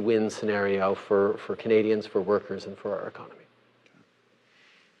easy win scenario for Canadians, for workers, and for our economy.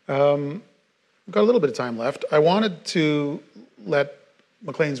 We've got a little bit of time left. I wanted to let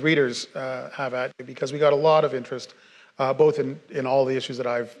Maclean's readers have at you because we got a lot of interest, both in all the issues that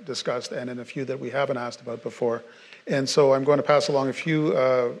I've discussed and in a few that we haven't asked about before. And so I'm going to pass along a few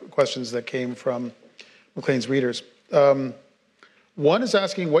questions that came from Maclean's readers. One is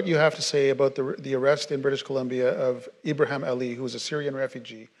asking what you have to say about the arrest in British Columbia of Ibrahim Ali, who was a Syrian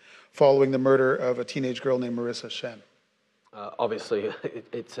refugee, following the murder of a teenage girl named Marissa Shen. Obviously,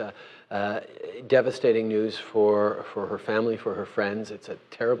 it's devastating news for her family, for her friends. It's a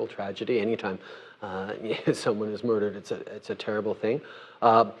terrible tragedy. Anytime someone is murdered, it's a terrible thing.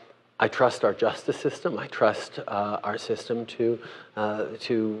 I trust our justice system. I trust our system to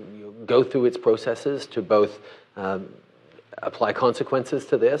go through its processes to both apply consequences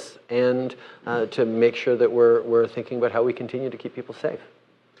to this and to make sure that we're thinking about how we continue to keep people safe.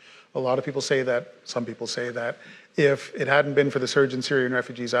 A lot of people say that, some people say that if it hadn't been for the surge in Syrian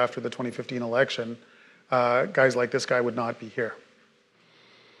refugees after the 2015 election, guys like this guy would not be here.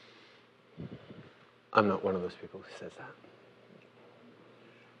 I'm not one of those people who says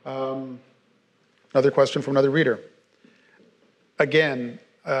that. Another question from another reader. Again,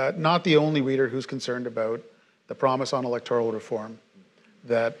 not the only reader who's concerned about the promise on electoral reform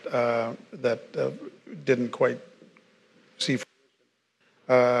that didn't quite see.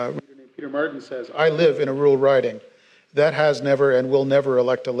 Reader named Peter Martin says, I live in a rural riding that has never and will never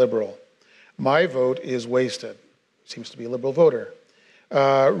elect a Liberal. My vote is wasted. Seems to be a Liberal voter.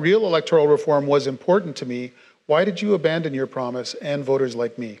 Real electoral reform was important to me. Why did you abandon your promise and voters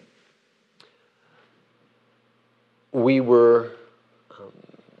like me? We were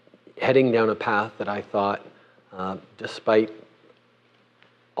heading down a path that I thought, despite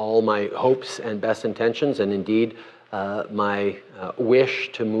all my hopes and best intentions, and indeed my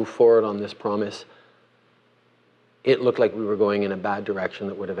wish to move forward on this promise, it looked like we were going in a bad direction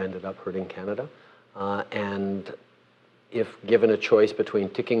that would have ended up hurting Canada. And if given a choice between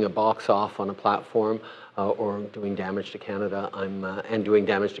ticking a box off on a platform or doing damage to Canada, doing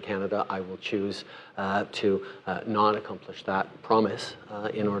damage to Canada, I will choose to not accomplish that promise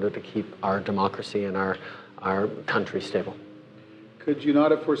in order to keep our democracy and our country stable. Could you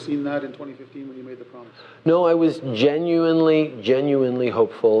not have foreseen that in 2015 when you made the promise? No, I was genuinely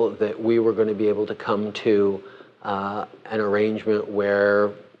hopeful that we were going to be able to come to an arrangement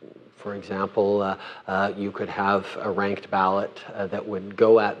where, for example, you could have a ranked ballot that would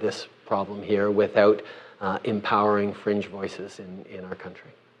go at this problem here without empowering fringe voices in our country.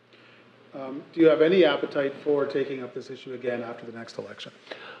 Do you have any appetite for taking up this issue again after the next election?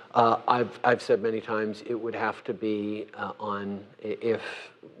 I've said many times it would have to be if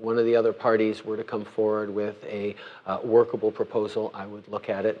one of the other parties were to come forward with a workable proposal, I would look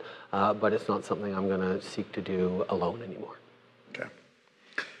at it, but it's not something I'm going to seek to do alone anymore. Okay.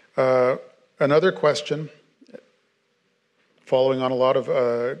 Another question, following on a lot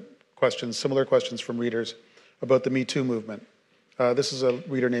of questions, similar questions from readers about the Me Too movement. This is a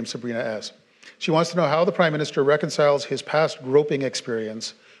reader named Sabrina S. She wants to know how the Prime Minister reconciles his past groping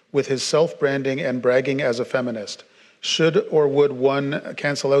experience with his self-branding and bragging as a feminist. Should or would one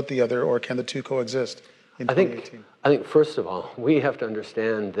cancel out the other, or can the two coexist in 2018? I think first of all, we have to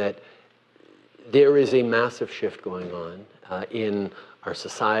understand that there is a massive shift going on in our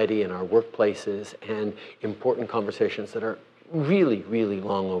society, in our workplaces, and important conversations that are really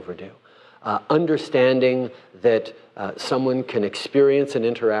long overdue. Understanding that someone can experience an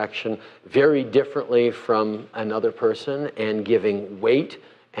interaction very differently from another person, and giving weight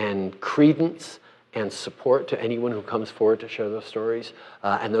and credence and support to anyone who comes forward to share those stories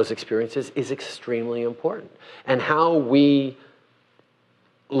and those experiences is extremely important. And how we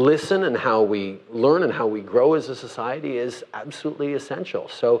listen and how we learn and how we grow as a society is absolutely essential.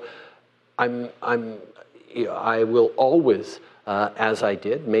 So I will always, as I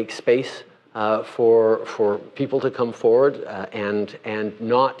did, make space for people to come forward and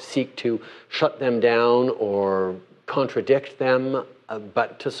not seek to shut them down or contradict them,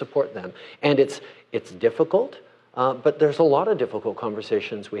 but to support them. And it's difficult, but there's a lot of difficult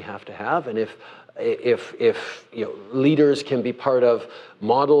conversations we have to have. And if leaders can be part of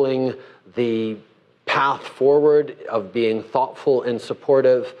modeling the path forward of being thoughtful and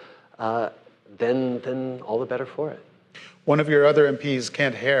supportive, then all the better for it. One of your other MPs,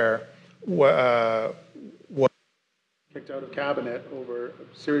 Kent Hare, was kicked out of cabinet over a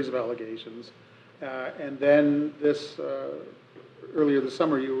series of allegations. And then earlier this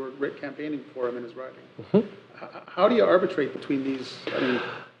summer, you were campaigning for him in his riding. Mm-hmm. How do you arbitrate between these?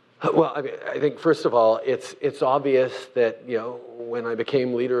 Well, I think first of all, it's obvious that when I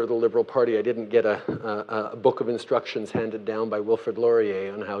became leader of the Liberal Party, I didn't get a book of instructions handed down by Wilfrid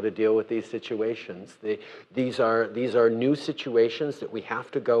Laurier on how to deal with these situations. These are new situations that we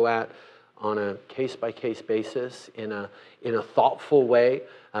have to go at on a case-by-case basis in a thoughtful way,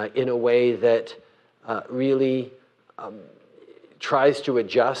 in a way that really tries to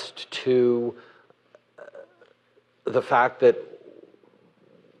adjust to the fact that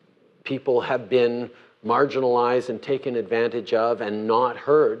people have been marginalized and taken advantage of and not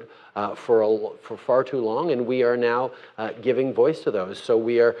heard for far too long, and we are now giving voice to those. So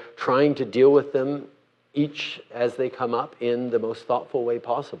we are trying to deal with them each as they come up in the most thoughtful way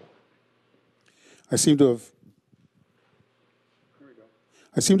possible. I seem to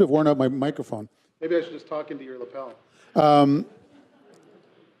have worn out my microphone. Maybe I should just talk into your lapel.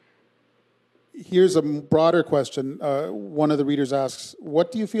 Here's a broader question. One of the readers asks,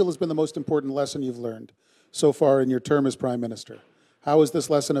 what do you feel has been the most important lesson you've learned so far in your term as Prime Minister? How has this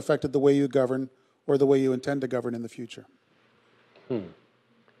lesson affected the way you govern or the way you intend to govern in the future? I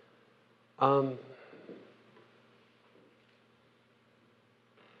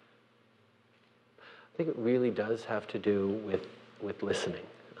think it really does have to do with listening.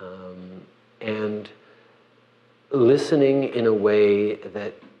 And listening in a way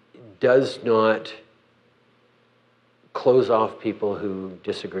that does not close off people who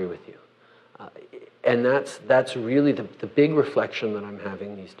disagree with you. And that's really the big reflection that I'm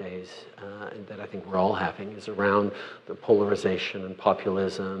having these days, and that I think we're all having, is around the polarization and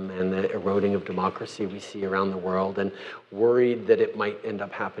populism and the eroding of democracy we see around the world, and worried that it might end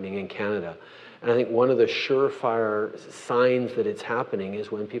up happening in Canada. And I think one of the surefire signs that it's happening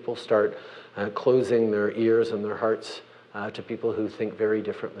is when people start closing their ears and their hearts to people who think very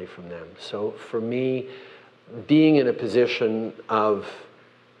differently from them. So for me, being in a position of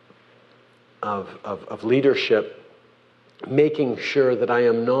leadership, making sure that I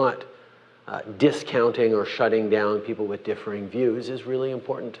am not discounting or shutting down people with differing views is really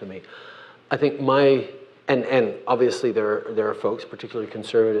important to me. I think and obviously there are folks, particularly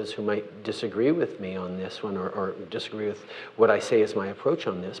conservatives, who might disagree with me on this one or disagree with what I say is my approach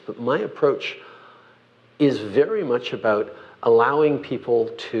on this, but my approach is very much about allowing people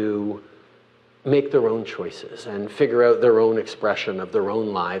to make their own choices and figure out their own expression of their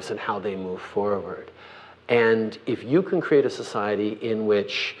own lives and how they move forward. And if you can create a society in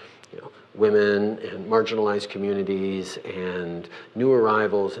which women and marginalized communities and new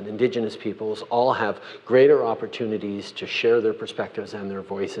arrivals and Indigenous peoples all have greater opportunities to share their perspectives and their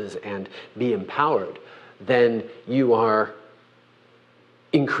voices and be empowered, then you are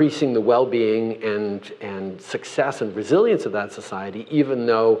increasing the well-being and success and resilience of that society, even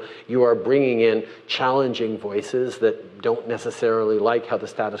though you are bringing in challenging voices that don't necessarily like how the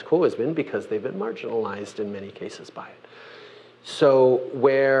status quo has been because they've been marginalized in many cases by it. So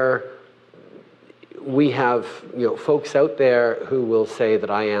where we have folks out there who will say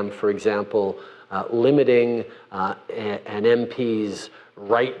that I am, for example, limiting an MP's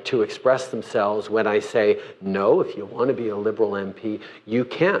right to express themselves when I say, no, if you want to be a Liberal MP, you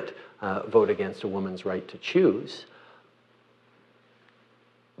can't vote against a woman's right to choose.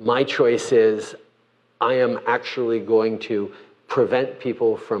 My choice is I am actually going to prevent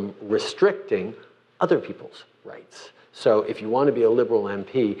people from restricting other people's rights. So if you want to be a Liberal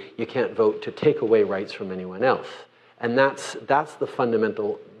MP, you can't vote to take away rights from anyone else. And that's the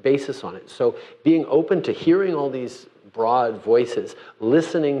fundamental basis on it. So being open to hearing all these broad voices,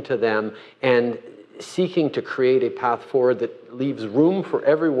 listening to them, and seeking to create a path forward that leaves room for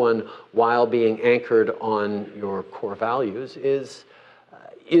everyone while being anchored on your core values is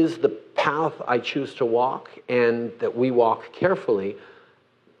the path I choose to walk, and that we walk carefully,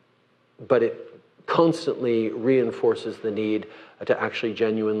 but it constantly reinforces the need to actually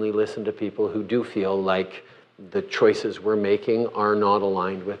genuinely listen to people who do feel like the choices we're making are not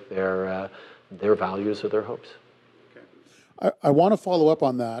aligned with their values or their hopes. Okay. I want to follow up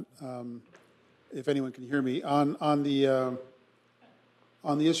on that, if anyone can hear me, on the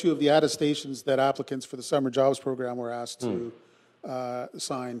issue of the attestations that applicants for the summer jobs program were asked to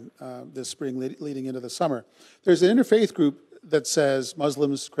sign this spring leading into the summer. There's an interfaith group that says,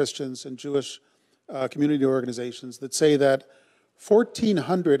 Muslims, Christians, and Jewish community organizations, that say that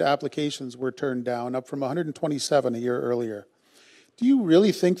 1,400 applications were turned down, up from 127 a year earlier. Do you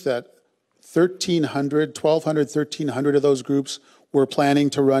really think that 1,300, 1,200, 1,300 of those groups were planning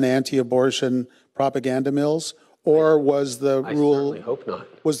to run anti-abortion propaganda mills, or was the rule? I certainly hope not.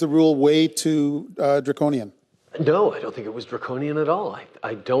 Was the rule way too draconian? No, I don't think it was draconian at all.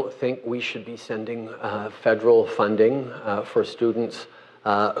 I don't think we should be sending federal funding for students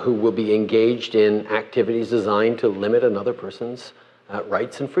who will be engaged in activities designed to limit another person's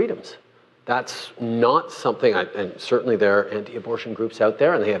rights and freedoms. That's not something, and certainly there are anti-abortion groups out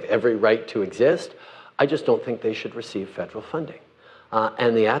there and they have every right to exist. I just don't think they should receive federal funding.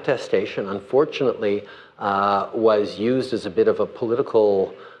 And the attestation, unfortunately, was used as a bit of a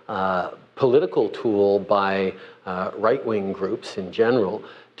political tool by right-wing groups in general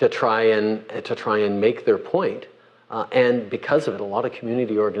to try and make their point. And because of it, a lot of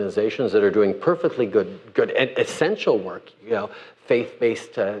community organizations that are doing perfectly good and essential work,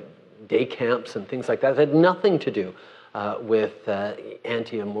 faith-based day camps and things like that had nothing to do with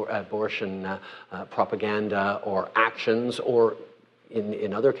anti-abortion propaganda or actions, or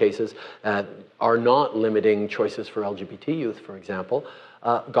in other cases, are not limiting choices for LGBT youth, for example,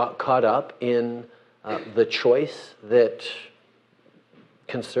 got caught up in the choice that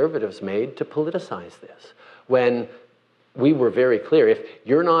conservatives made to politicize this. When we were very clear, if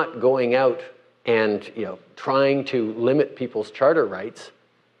you're not going out and trying to limit people's charter rights,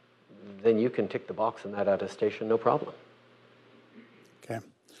 then you can tick the box in that attestation, no problem. Okay.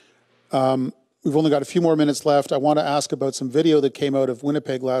 We've only got a few more minutes left. I want to ask about some video that came out of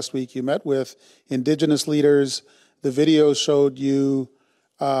Winnipeg last week. You met with Indigenous leaders. The video showed you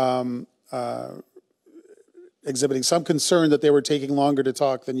exhibiting some concern that they were taking longer to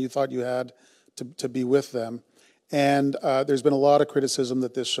talk than you thought you had to be with them. And there's been a lot of criticism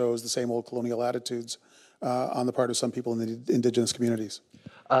that this shows the same old colonial attitudes on the part of some people in the Indigenous communities.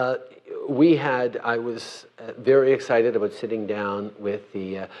 I was very excited about sitting down with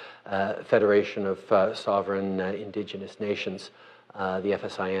the Federation of Sovereign Indigenous Nations, the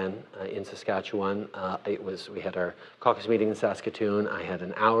FSIN, in Saskatchewan. We had our caucus meeting in Saskatoon. I had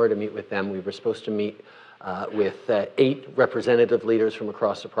an hour to meet with them. We were supposed to meet with 8 representative leaders from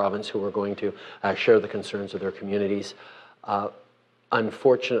across the province who were going to share the concerns of their communities.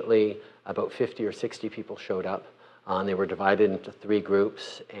 Unfortunately, about 50 or 60 people showed up. They were divided into 3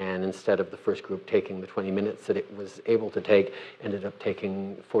 groups, and instead of the first group taking the 20 minutes that it was able to take, ended up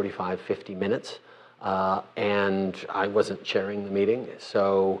taking 45, 50 minutes. And I wasn't chairing the meeting,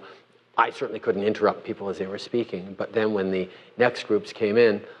 so I certainly couldn't interrupt people as they were speaking. But then when the next groups came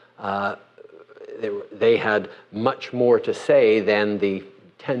in, they had much more to say than the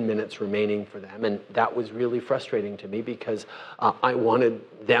 10 minutes remaining for them, and that was really frustrating to me because I wanted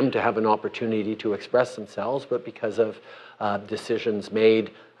them to have an opportunity to express themselves, but because of decisions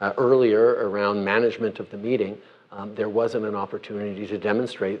made earlier around management of the meeting, there wasn't an opportunity to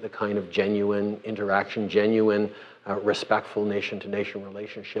demonstrate the kind of genuine interaction, genuine respectful nation-to-nation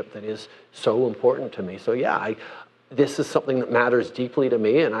relationship that is so important to me. So yeah, this is something that matters deeply to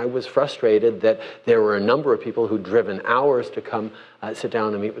me, and I was frustrated that there were a number of people who'd driven hours to come sit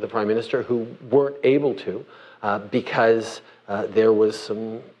down and meet with the Prime Minister who weren't able to because there was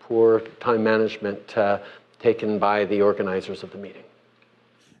some poor time management taken by the organizers of the meeting.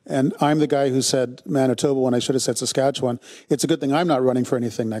 And I'm the guy who said Manitoba when I should have said Saskatchewan. It's a good thing I'm not running for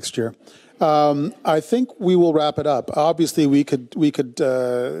anything next year. I think we will wrap it up. Obviously, we could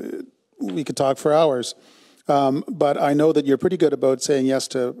talk for hours. But I know that you're pretty good about saying yes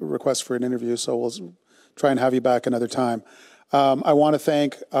to requests for an interview, so we'll try and have you back another time. I want to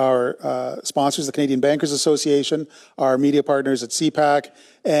thank our sponsors, the Canadian Bankers Association, our media partners at CPAC,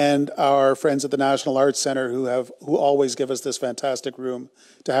 and our friends at the National Arts Centre who always give us this fantastic room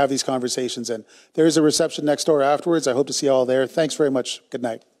to have these conversations in. There is a reception next door afterwards. I hope to see you all there. Thanks very much. Good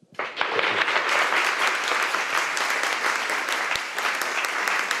night.